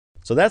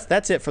So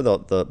that's it for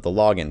the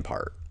login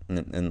part.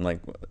 And like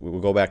we'll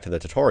go back to the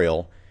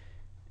tutorial.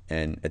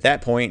 And at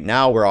that point,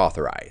 now we're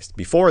authorized.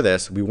 Before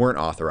this, we weren't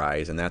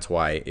authorized, and that's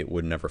why it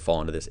would never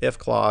fall into this if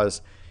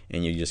clause,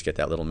 and you just get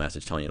that little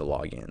message telling you to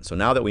log in. So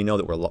now that we know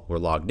that we're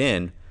logged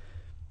in,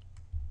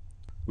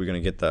 we're going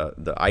to get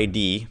the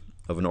ID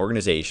of an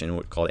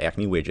organization called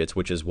Acme Widgets,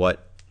 which is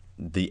what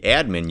the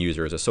admin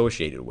user is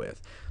associated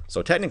with.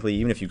 So technically,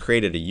 even if you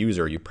created a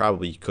user, you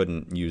probably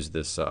couldn't use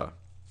this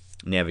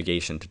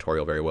navigation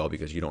tutorial very well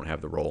because you don't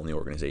have the role in the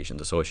organizations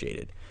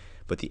associated.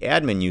 But the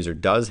admin user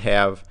does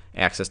have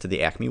access to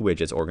the Acme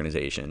Widgets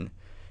organization,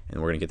 and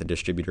we're going to get the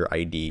distributor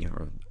ID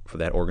for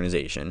that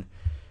organization.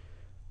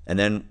 And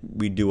then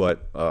we do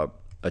a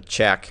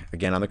check,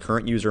 again, on the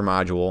current user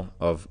module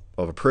of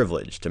a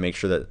privilege to make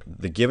sure that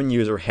the given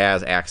user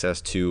has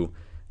access to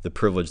the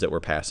privilege that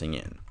we're passing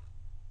in.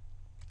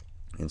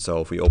 And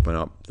so if we open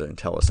up the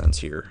IntelliSense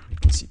here, you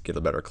can get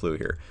a better clue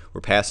here.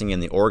 We're passing in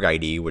the org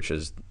ID, which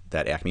is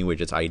that Acme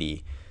Widgets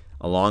ID,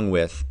 along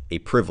with a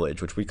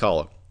privilege, which we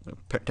call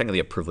technically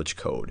a privilege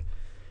code,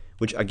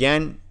 which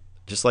again,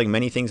 just like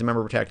many things in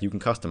MemberProtect, you can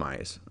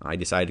customize. I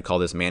decided to call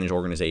this manage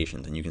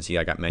organizations, and you can see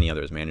I got many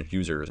others: manage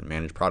users, and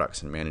manage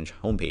products, and manage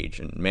homepage,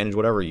 and manage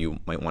whatever you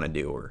might want to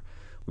do, or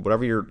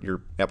whatever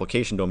your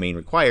application domain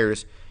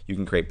requires. You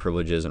can create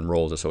privileges and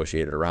roles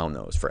associated around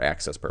those for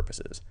access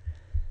purposes.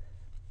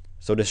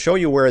 So to show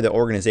you where the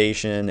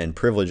organization and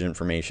privilege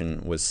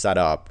information was set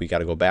up, we got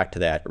to go back to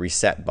that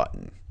reset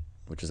button,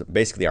 which is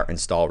basically our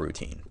install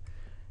routine.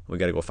 We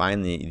got to go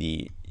find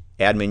the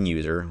admin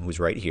user, who's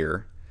right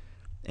here,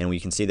 and we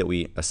can see that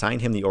we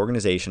assigned him the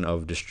organization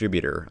of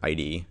distributor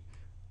ID,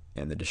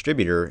 and the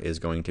distributor is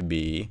going to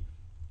be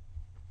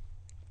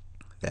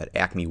that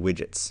Acme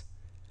Widgets.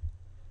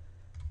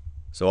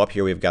 So up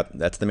here we've got,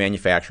 that's the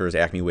manufacturer's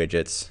Acme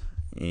Widgets,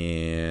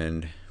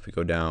 and if we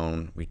go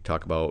down, we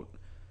talk about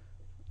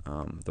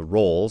the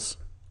roles.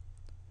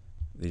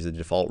 These are the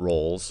default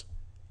roles,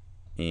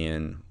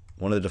 and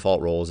one of the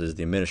default roles is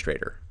the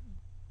administrator.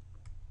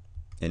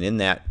 And in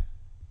that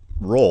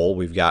role,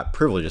 we've got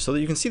privileges. So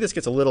that you can see this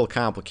gets a little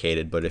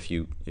complicated, but if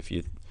you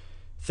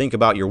think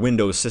about your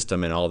Windows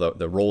system and all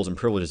the roles and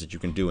privileges that you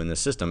can do in this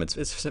system,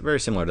 it's very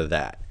similar to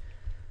that.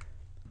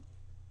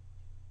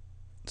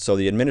 So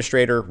the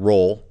administrator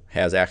role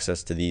has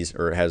access to these,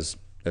 or has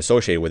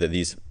associated with it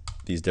these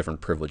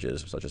different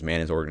privileges, such as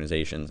manage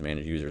organizations,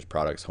 manage users,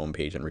 products,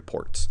 homepage, and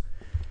reports.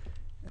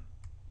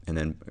 And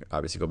then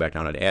obviously go back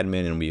down to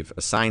admin, and we've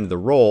assigned the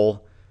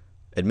role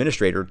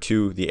administrator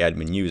to the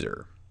admin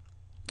user.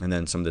 And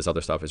then some of this other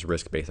stuff is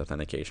risk-based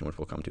authentication, which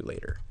we'll come to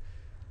later.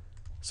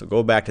 So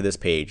go back to this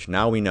page.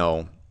 Now we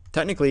know,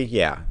 technically,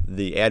 yeah,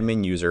 the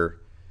admin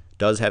user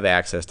does have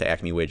access to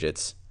Acme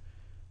Widgets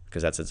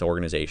because that's its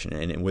organization.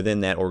 And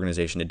within that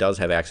organization, it does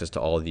have access to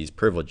all of these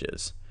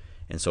privileges.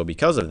 And so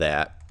because of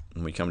that,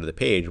 when we come to the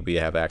page, we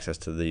have access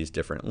to these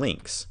different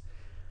links.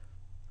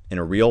 In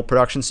a real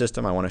production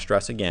system, I want to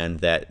stress again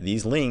that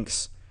these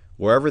links,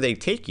 wherever they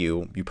take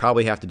you, you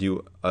probably have to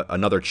do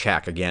another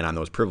check again on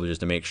those privileges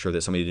to make sure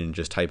that somebody didn't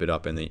just type it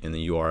up in the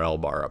URL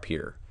bar up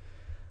here.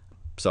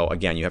 So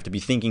again, you have to be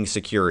thinking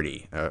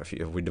security. If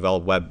we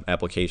develop web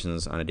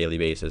applications on a daily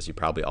basis, you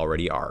probably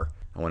already are.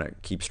 I want to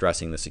keep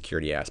stressing the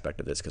security aspect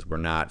of this because we're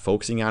not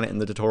focusing on it in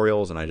the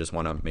tutorials, and I just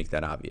want to make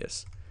that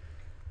obvious.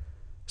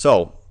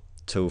 So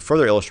to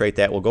further illustrate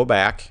that, we'll go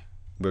back.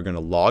 We're going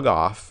to log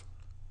off.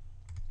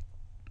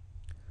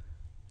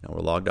 Now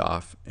we're logged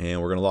off,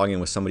 and we're going to log in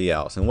with somebody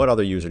else. And what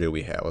other user do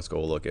we have? Let's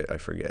go look at, I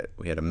forget.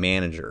 We had a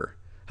manager.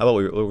 How about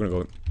we're going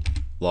to go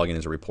log in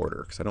as a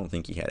reporter, because I don't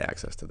think he had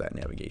access to that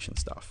navigation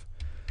stuff.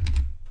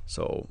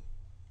 So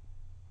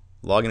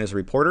log in as a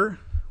reporter.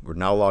 We're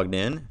now logged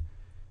in.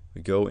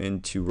 We go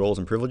into roles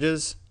and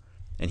privileges,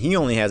 and he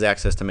only has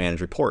access to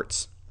manage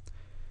reports.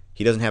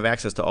 He doesn't have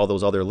access to all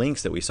those other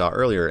links that we saw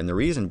earlier, and the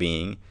reason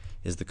being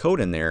is the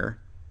code in there.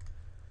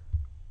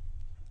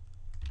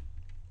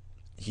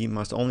 He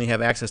must only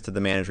have access to the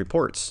manage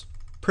reports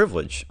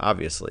privilege,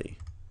 obviously,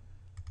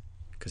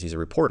 because he's a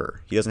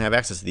reporter. He doesn't have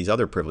access to these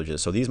other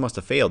privileges, so these must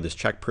have failed. This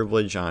check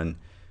privilege on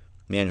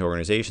manage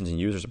organizations and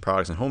users and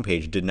products and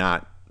homepage did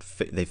not,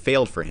 they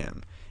failed for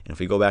him. And if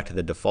we go back to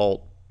the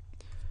default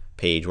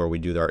page where we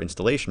do our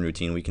installation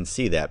routine, we can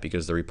see that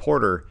because the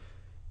reporter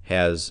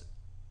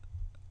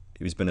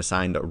he's been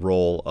assigned a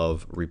role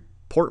of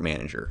report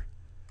manager.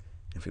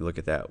 If we look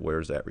at that,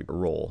 where's that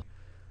role?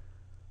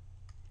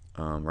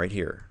 Right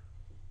here.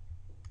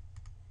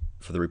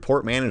 For the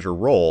report manager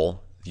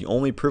role, the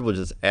only privilege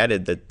that's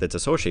added that's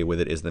associated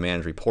with it is the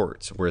manage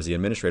reports, whereas the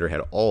administrator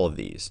had all of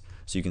these.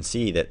 So you can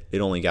see that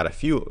it only got a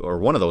few, or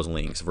one of those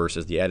links,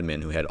 versus the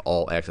admin who had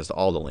all access to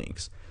all the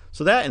links.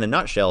 So that, in a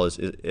nutshell,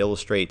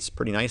 illustrates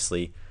pretty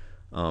nicely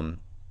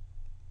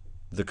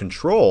the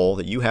control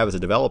that you have as a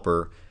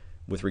developer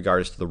with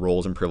regards to the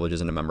roles and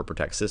privileges in a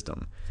MemberProtect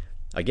system.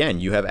 Again,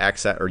 you have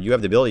access, or you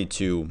have the ability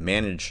to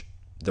manage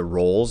the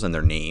roles and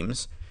their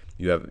names.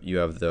 You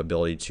have the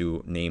ability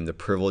to name the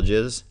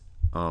privileges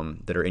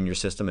that are in your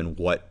system and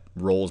what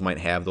roles might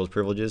have those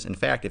privileges. In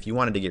fact, if you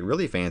wanted to get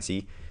really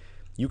fancy,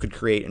 you could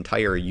create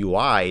entire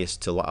UIs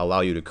to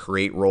allow you to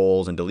create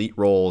roles and delete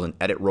roles and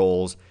edit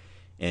roles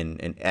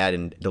and add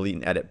and delete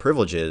and edit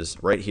privileges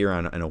right here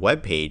on a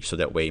web page. So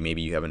that way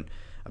maybe you have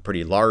a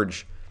pretty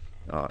large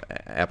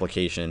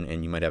application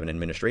and you might have an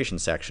administration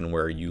section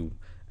where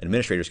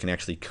administrators can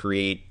actually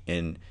create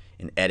and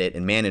edit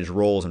and manage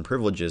roles and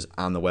privileges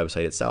on the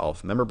website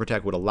itself.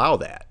 MemberProtect would allow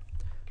that.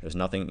 There's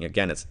nothing,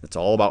 again, it's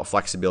all about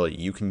flexibility.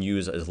 You can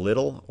use as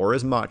little or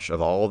as much of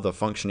all of the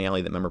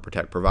functionality that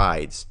MemberProtect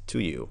provides to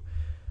you.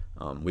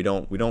 We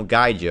don't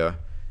guide you,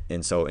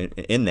 and so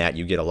in that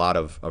you get a lot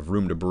of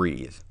room to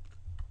breathe.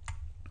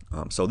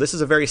 So this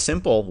is a very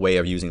simple way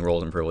of using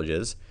roles and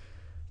privileges,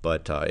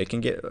 but it can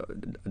get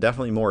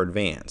definitely more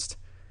advanced,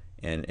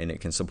 and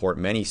it can support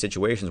many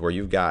situations where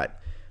you've got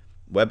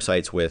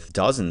websites with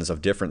dozens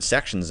of different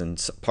sections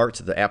and parts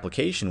of the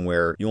application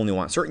where you only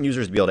want certain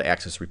users to be able to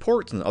access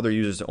reports and other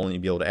users to only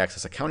be able to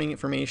access accounting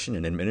information,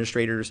 and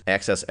administrators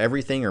access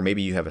everything, or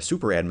maybe you have a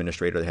super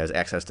administrator that has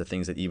access to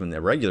things that even the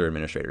regular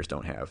administrators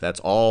don't have. That's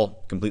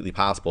all completely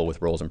possible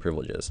with roles and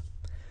privileges.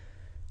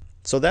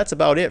 So that's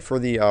about it for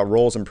the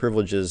roles and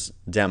privileges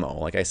demo.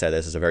 Like I said,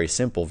 this is a very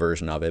simple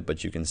version of it,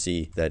 but you can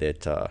see that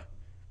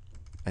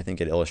I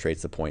think it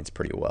illustrates the points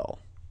pretty well.